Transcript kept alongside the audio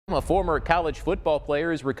A former college football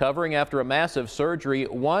player is recovering after a massive surgery,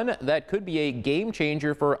 one that could be a game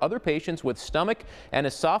changer for other patients with stomach and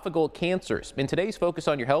esophageal cancers. In today's Focus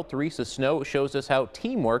on Your Health, Teresa Snow shows us how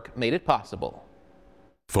teamwork made it possible.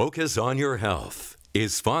 Focus on Your Health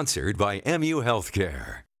is sponsored by MU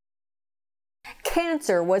Healthcare.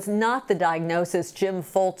 Cancer was not the diagnosis Jim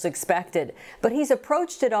Foltz expected, but he's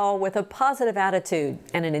approached it all with a positive attitude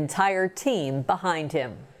and an entire team behind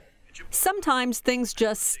him. Sometimes things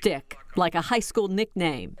just stick, like a high school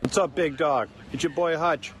nickname. What's up, big dog? It's your boy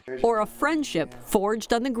Hutch. Or a friendship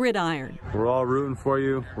forged on the gridiron. We're all rooting for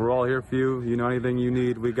you. We're all here for you. You know, anything you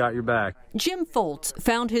need, we got your back. Jim Foltz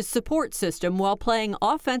found his support system while playing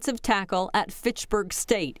offensive tackle at Fitchburg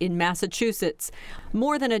State in Massachusetts.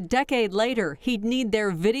 More than a decade later, he'd need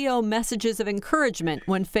their video messages of encouragement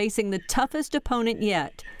when facing the toughest opponent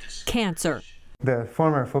yet, cancer. The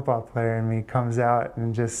former football player in me comes out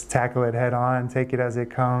and just tackle it head on, take it as it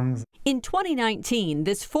comes. In 2019,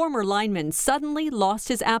 this former lineman suddenly lost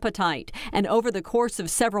his appetite, and over the course of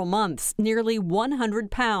several months, nearly 100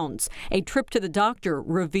 pounds. A trip to the doctor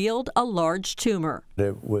revealed a large tumor.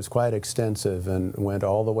 It was quite extensive and went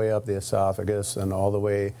all the way up the esophagus and all the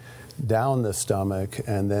way down the stomach,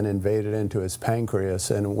 and then invaded into his pancreas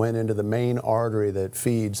and went into the main artery that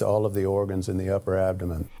feeds all of the organs in the upper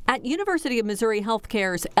abdomen. At University of Missouri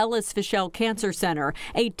Healthcare's Ellis Fischel Cancer Center,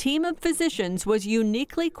 a team of physicians was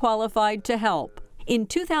uniquely qualified to help. In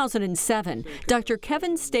 2007, Dr.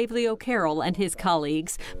 Kevin Stavely O'Carroll and his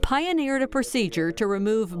colleagues pioneered a procedure to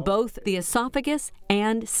remove both the esophagus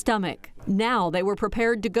and stomach. Now they were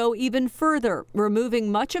prepared to go even further,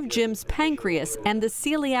 removing much of Jim's pancreas and the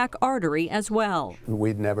celiac artery as well.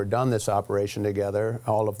 We'd never done this operation together,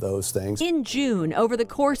 all of those things. In June, over the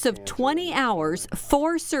course of 20 hours,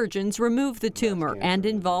 4 surgeons removed the tumor and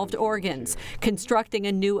involved organs, constructing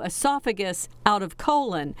a new esophagus out of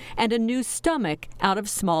colon and a new stomach out of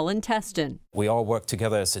small intestine. We all work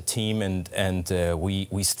together as a team, and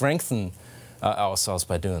we strengthen ourselves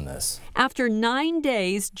by doing this. After 9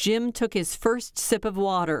 days, Jim took his first sip of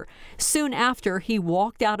water. Soon after, he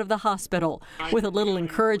walked out of the hospital with a little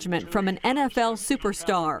encouragement from an NFL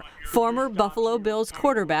superstar, former Buffalo Bills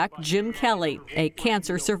quarterback Jim Kelly, a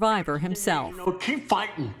cancer survivor himself. Well, keep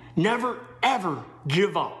fighting. Never, ever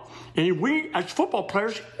give up. And we, as football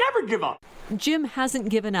players, never give up. Jim hasn't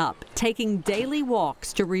given up, taking daily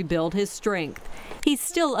walks to rebuild his strength. He's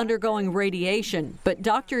still undergoing radiation, but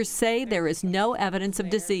doctors say there is no evidence of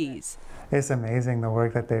disease. It's amazing the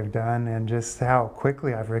work that they've done and just how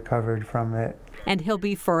quickly I've recovered from it. And he'll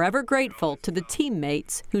be forever grateful to the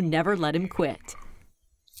teammates who never let him quit.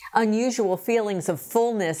 Unusual feelings of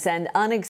fullness and unexpected